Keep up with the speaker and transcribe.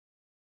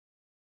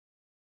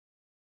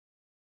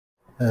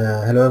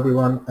Hello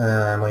everyone,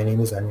 my name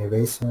is Amir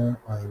Raisa.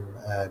 I'm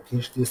a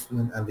PhD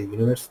student at the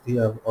University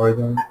of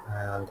Oregon,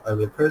 and I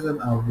will present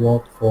our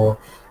work for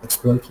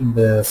exploiting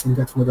the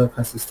syntax model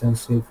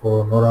consistency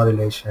for neural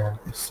relation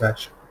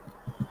extraction.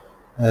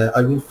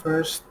 I will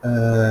first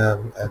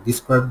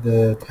describe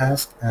the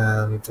task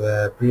and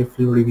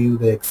briefly review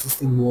the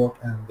existing work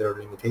and their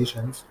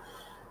limitations.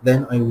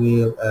 Then I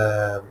will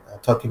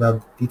talk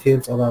about the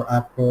details of our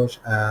approach,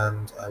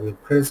 and I will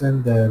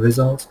present the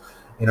results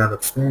in our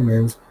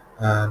experiments,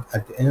 and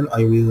at the end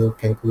I will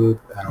conclude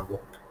our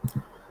work.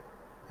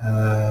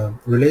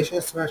 Relation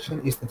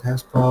extraction is the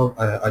task of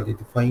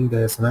identifying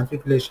the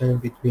semantic relation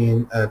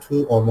between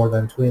two or more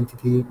than two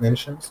entity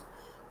mentions.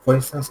 For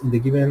instance, in the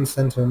given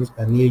sentence,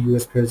 a new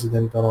U.S.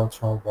 President Donald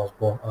Trump was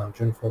born on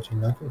June 14,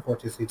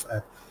 1946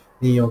 at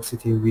New York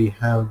City. We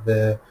have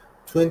the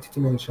two entity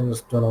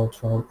mentions, Donald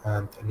Trump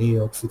and New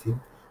York City,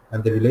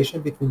 and the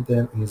relation between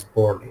them is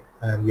Borley.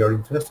 And we are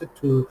interested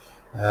to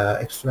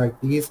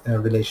extract these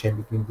relation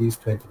between these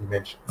two entity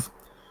mentions.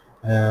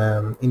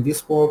 In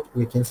this work,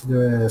 we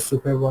consider a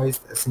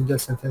supervised single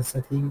sentence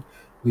setting,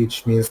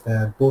 which means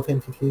that both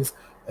entities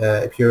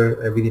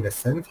appear within a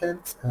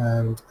sentence,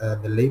 and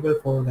the label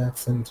for that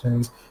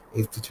sentence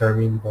is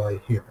determined by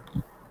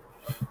human.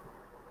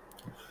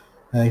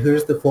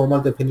 Here's the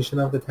formal definition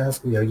of the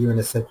task. We are given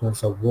a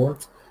sequence of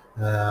words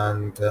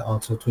and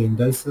also two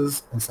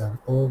indices, S and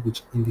O,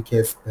 which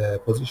indicates the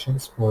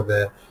positions for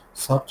the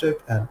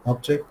subject and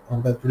object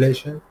of that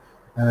relation.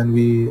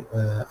 And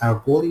our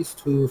goal is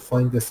to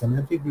find the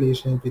semantic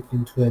relation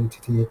between two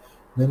entity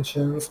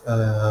mentions,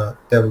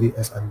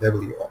 WS and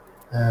WO.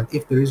 And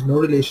if there is no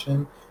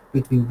relation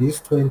between these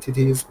two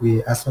entities,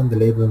 we assign the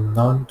label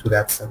none to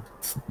that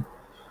sentence.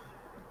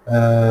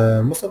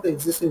 Most of the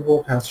existing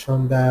work has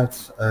shown that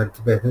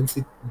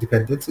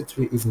dependency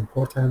tree is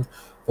important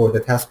for the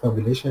task of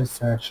relation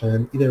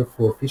extraction, either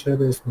for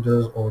feature-based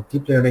models or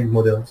deep learning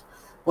models,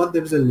 but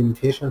there is a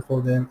limitation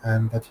for them,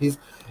 and that is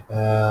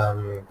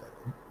um,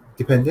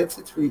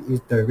 dependency tree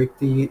is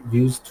directly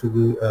used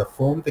to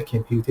form the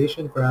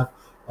computation graph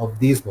of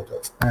these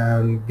models.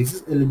 And this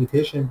is a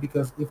limitation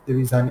because if there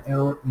is an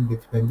error in the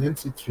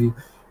dependency tree,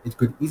 it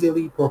could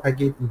easily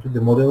propagate into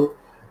the model,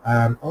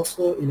 and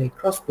also in a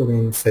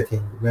cross-domain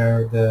setting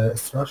where the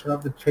structure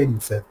of the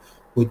training set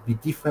would be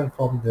different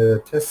from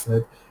the test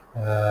set.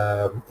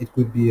 It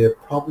could be a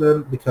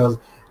problem because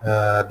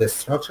the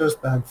structures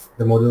that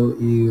the model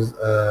is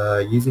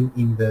using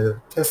in the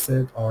test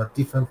set are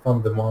different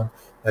from the one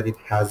that it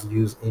has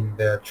used in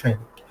the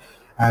training.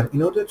 And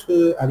in order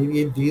to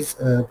alleviate this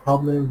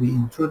problem, we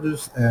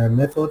introduced a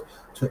method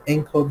to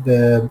encode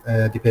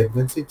the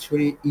dependency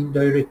tree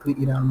indirectly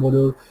in our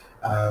model,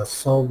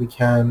 so we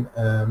can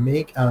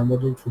make our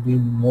model to be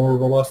more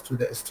robust to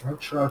the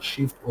structural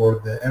shift or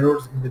the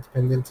errors in the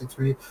dependency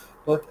tree,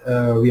 but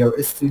we are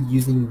still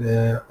using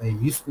the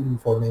useful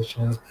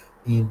information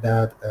in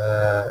that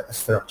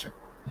structure.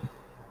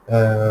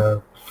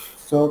 Uh,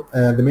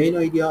 the main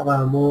idea of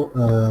our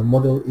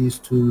model is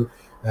to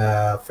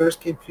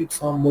first compute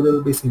some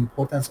model-based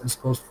importance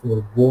scores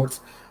for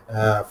words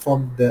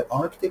from the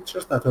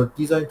architectures that are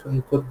designed to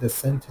encode the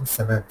sentence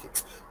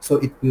semantics. So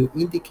it will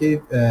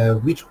indicate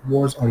which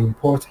words are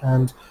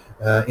important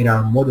in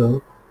our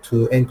model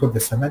to encode the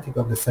semantic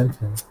of the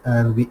sentence,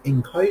 and we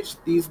encourage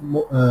these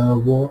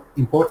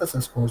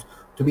importance scores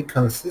to be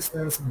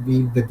consistent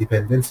with the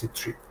dependency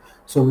tree.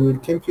 So we will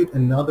compute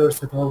another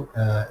set of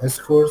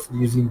scores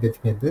using the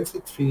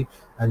dependency tree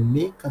and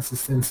make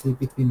consistency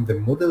between the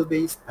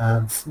model-based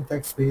and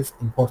syntax-based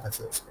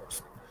importance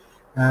scores.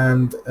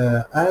 And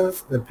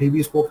as the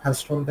previous work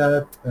has shown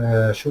that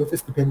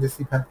shortest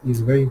dependency path is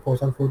very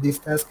important for this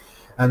task,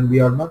 and we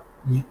are not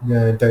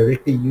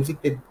directly using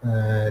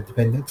the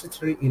dependency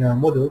tree in our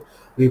model,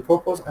 we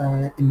propose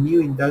a new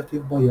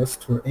inductive bias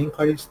to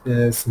encourage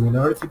the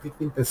similarity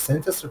between the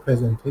sentence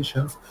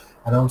representations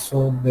and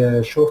also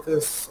the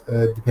shortest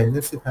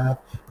dependency path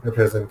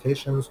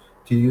representations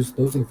to use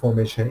those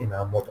information in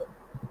our model.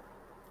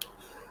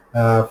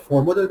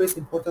 For model-based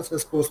importance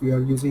scores, we are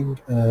using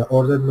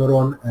ordered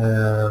neuron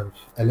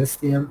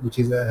LSTM, which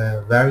is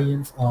a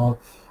variant of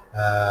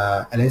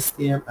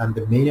LSTM, and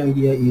the main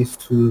idea is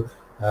to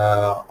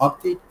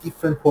update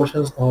different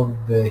portions of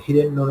the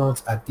hidden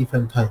neurons at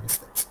different time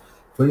steps.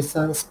 For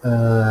instance,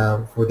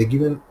 for the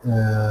given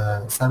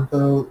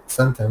sample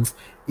sentence,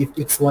 if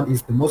x1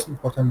 is the most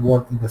important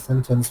word in the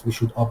sentence, we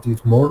should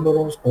update more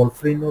neurons, all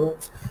three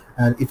neurons.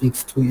 And if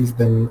x2 is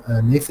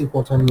the next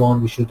important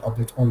one, we should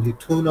update only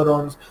two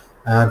neurons.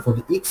 And for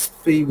the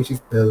x3, which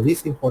is the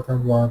least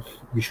important one,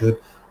 we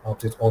should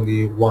update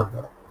only one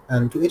neuron.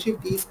 And to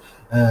achieve this,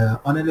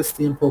 analyst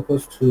team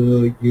proposed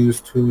to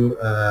use two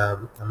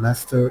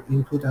master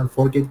input and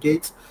forget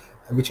gates,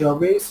 which are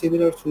very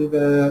similar to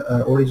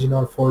the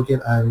original forget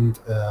and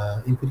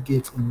input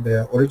gates in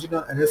the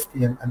original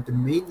LSTM, and the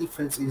main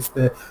difference is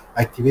the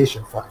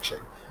activation function,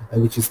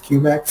 which is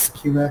Qmax.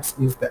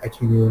 Qmax is the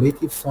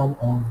accumulative sum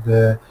of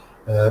the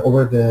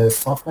over the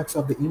softmax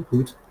of the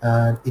input,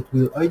 and it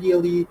will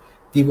ideally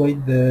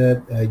divide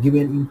the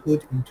given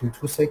input into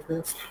two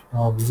segments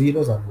of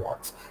zeros and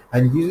ones.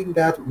 And using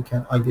that, we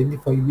can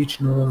identify which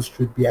neurons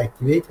should be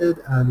activated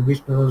and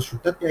which neurons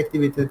should not be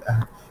activated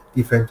at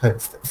different time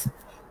steps.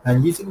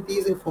 And using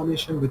these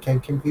information, we can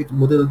compute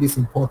model-based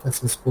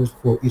importance scores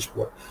for each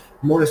word.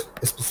 More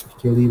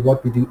specifically,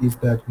 what we do is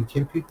that we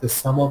compute the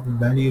sum of the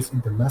values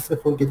in the master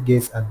forget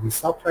gates and we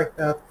subtract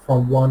that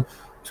from 1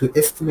 to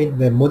estimate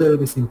the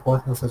model-based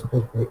importance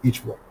score for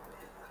each word.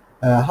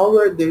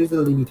 However, there is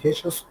a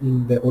limitation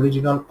in the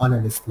original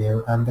analyst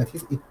layer, and that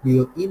is it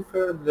will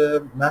infer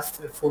the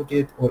master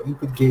forget or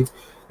input gate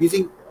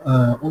using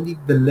only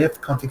the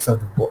left context of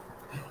the word.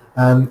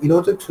 And in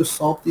order to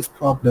solve this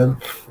problem,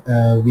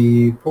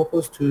 we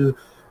propose to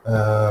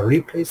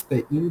replace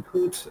the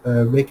input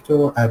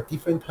vector at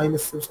different time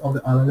steps of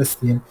the analyst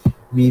scheme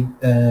with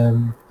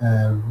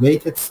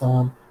weighted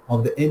sum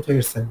of the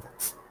entire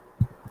sentence.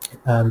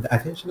 And the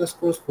attention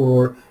scores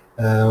for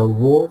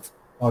words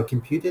are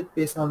computed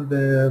based on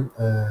the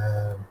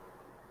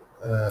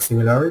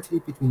similarity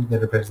between the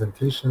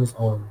representations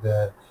of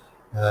the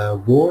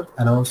word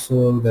and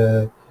also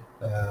the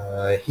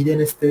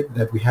hidden state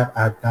that we have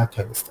at that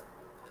time step.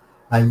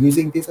 And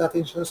using these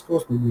attention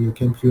scores, we will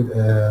compute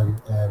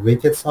a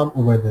weighted sum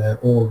over the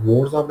all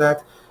words of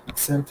that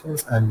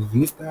sentence, and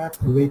we use that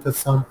weighted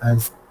sum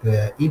as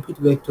the input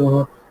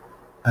vector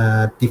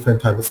at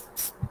different time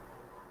steps.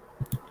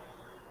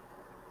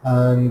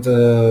 And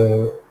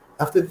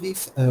after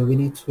this, we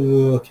need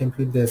to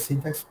compute the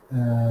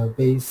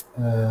syntax-based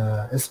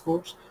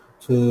scores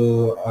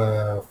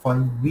to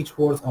find which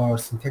words are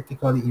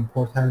syntactically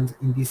important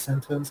in this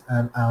sentence.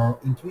 And our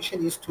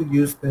intuition is to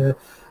use the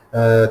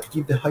to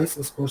give the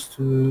highest scores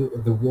to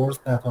the words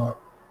that are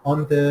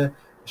on the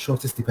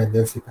shortest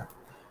dependency path.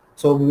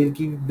 So we will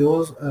give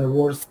those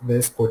words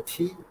the score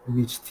T,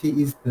 which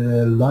T is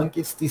the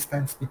longest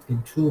distance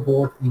between two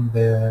words in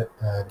the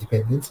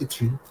dependency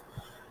tree.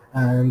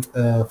 And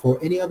for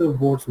any other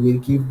words, we'll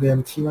give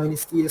them T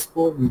minus D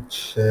score,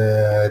 which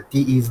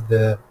D is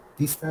the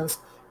distance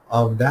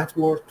of that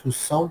word to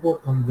some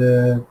word on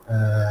the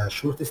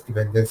shortest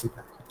dependency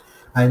path.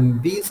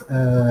 And these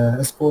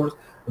scores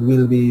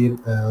will be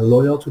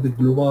loyal to the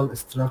global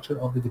structure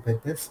of the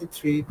dependency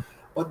tree,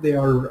 but they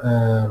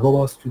are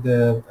robust to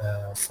the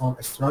some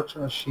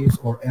structural shifts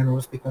or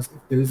errors, because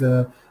if there is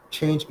a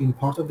change in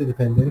part of the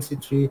dependency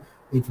tree,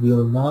 it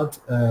will not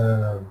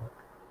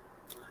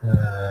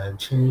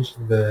change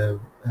the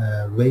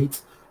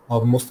weight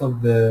of most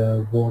of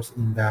the words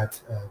in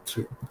that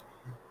tree.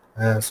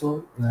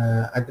 So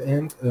at the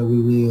end,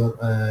 we will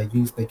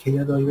use the K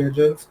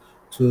divergence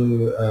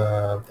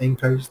to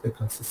encourage the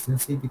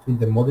consistency between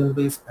the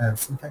model-based and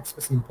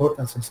syntax-based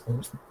importance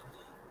scores.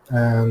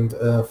 And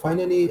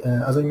finally,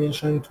 as I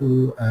mentioned,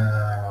 to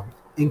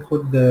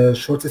encode the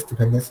shortest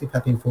dependency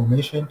path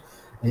information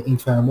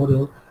into our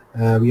model,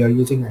 we are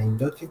using an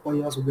inductive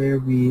bias where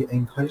we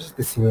encourage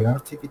the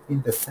similarity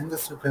between the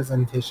sentence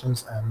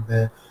representations and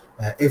the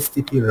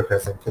STP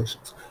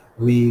representations.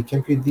 We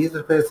compute these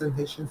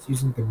representations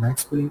using the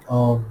max pooling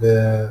of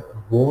the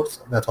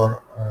words that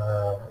are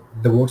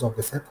the words of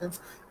the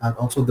sentence and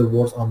also the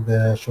words on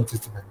the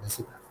shortest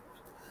dependency path.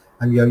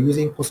 And we are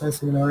using cosine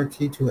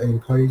similarity to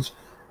encourage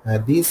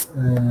this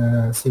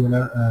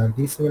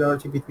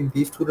similarity between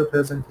these two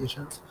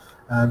representations.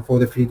 And for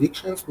the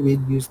predictions, we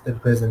will use the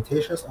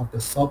representations of the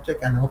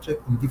subject and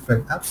object in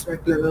different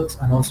abstract levels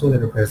and also the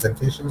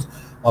representations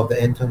of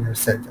the entire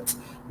sentence.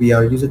 We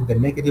are using the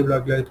negative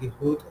log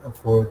likelihood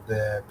for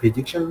the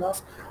prediction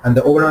loss, and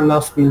the overall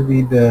loss will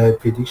be the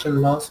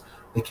prediction loss,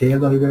 the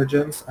KL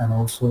divergence, and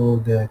also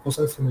the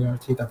cosine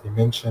similarity that we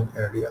mentioned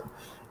earlier.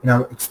 In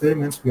our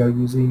experiments, we are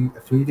using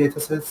three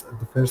datasets.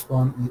 The first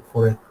one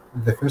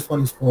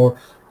is for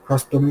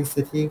cross-domain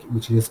setting,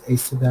 which is a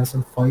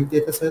 2005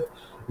 dataset.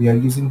 We are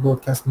using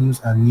broadcast news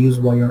and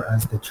newswire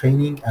as the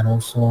training, and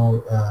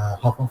also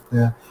half of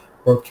the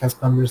broadcast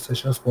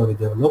conversations for the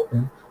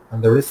development,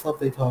 and the rest of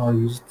data are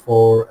used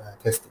for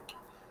testing.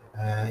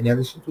 In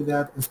addition to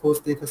that,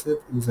 exposed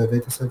dataset is a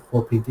dataset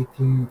for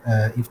predicting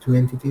if two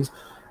entities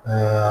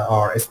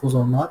are exposed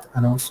or not,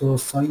 and also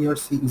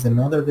SciERC is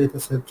another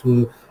dataset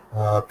to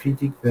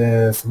predict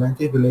the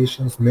semantic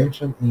relations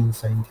mentioned in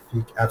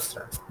scientific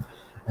abstracts.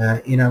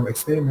 In our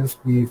experiments,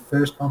 we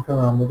first compare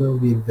our model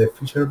with the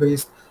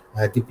feature-based,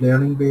 deep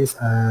learning-based,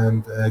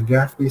 and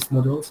graph-based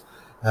models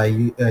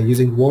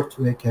using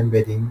word-to-vec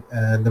embedding.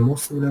 The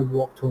most similar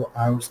work to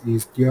ours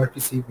is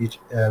gRPC, which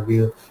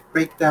will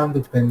break down the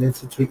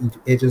dependency tree into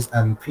edges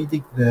and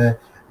predict the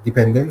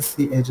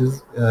dependency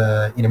edges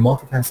in a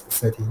multitask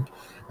setting.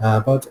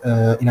 But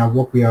in our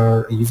work, we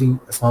are using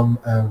some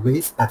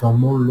ways that are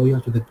more loyal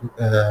to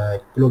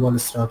the global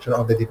structure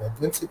of the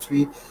dependency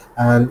tree.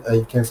 And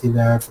you can see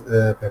that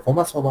the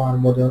performance of our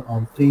model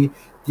on three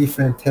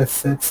different test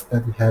sets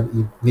that we have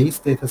in this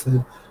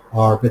dataset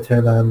are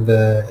better than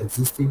the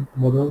existing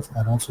models.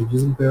 And also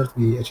using BERT,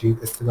 we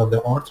achieved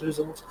state-of-the-art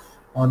results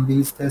on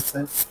these test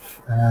sets.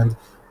 And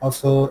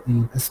also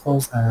in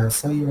SPOS and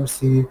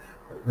SciERC,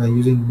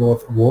 using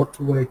both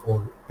word-to-vec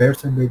or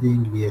BERT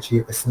embedding, we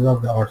achieve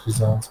state-of-the-art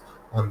results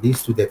on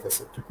these two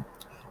datasets.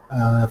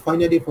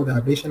 Finally, for the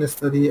ablation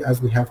study,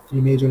 as we have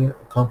three major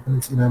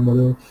components in our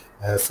model,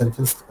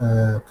 sentence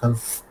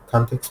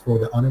context for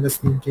the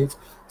unless linkage,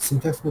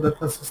 syntax model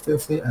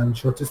consistency, and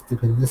shortest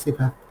dependency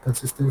path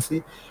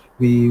consistency,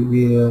 we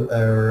will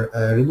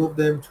remove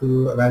them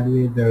to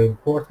evaluate their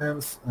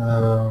importance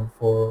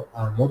for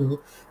our model,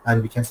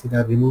 and we can see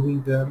that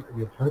removing them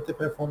will hurt the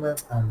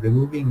performance, and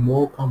removing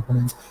more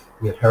components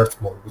will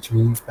hurt more, which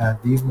means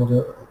that these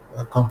model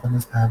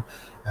components have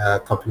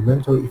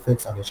complementary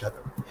effects on each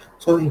other.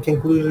 So in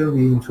conclusion,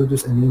 we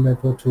introduce a new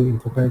method to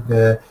incorporate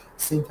the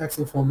syntax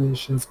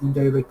informations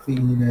indirectly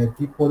in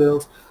deep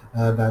models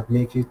that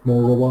make it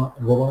more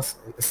robust,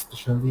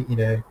 especially in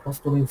a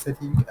cross-domain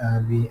setting,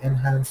 and we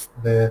enhance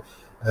the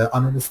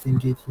analyst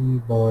gating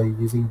by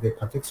using the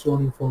contextual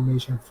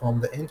information from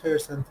the entire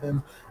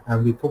sentence,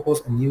 and we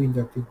propose a new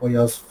inductive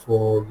bias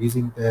for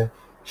using the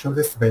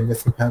shortest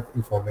dependency path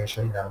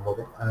information in our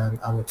model. And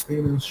our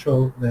experiments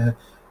show the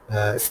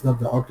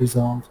state-of-the-art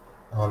result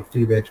on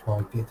three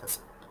benchmark dataset.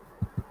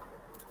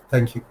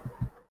 Thank you.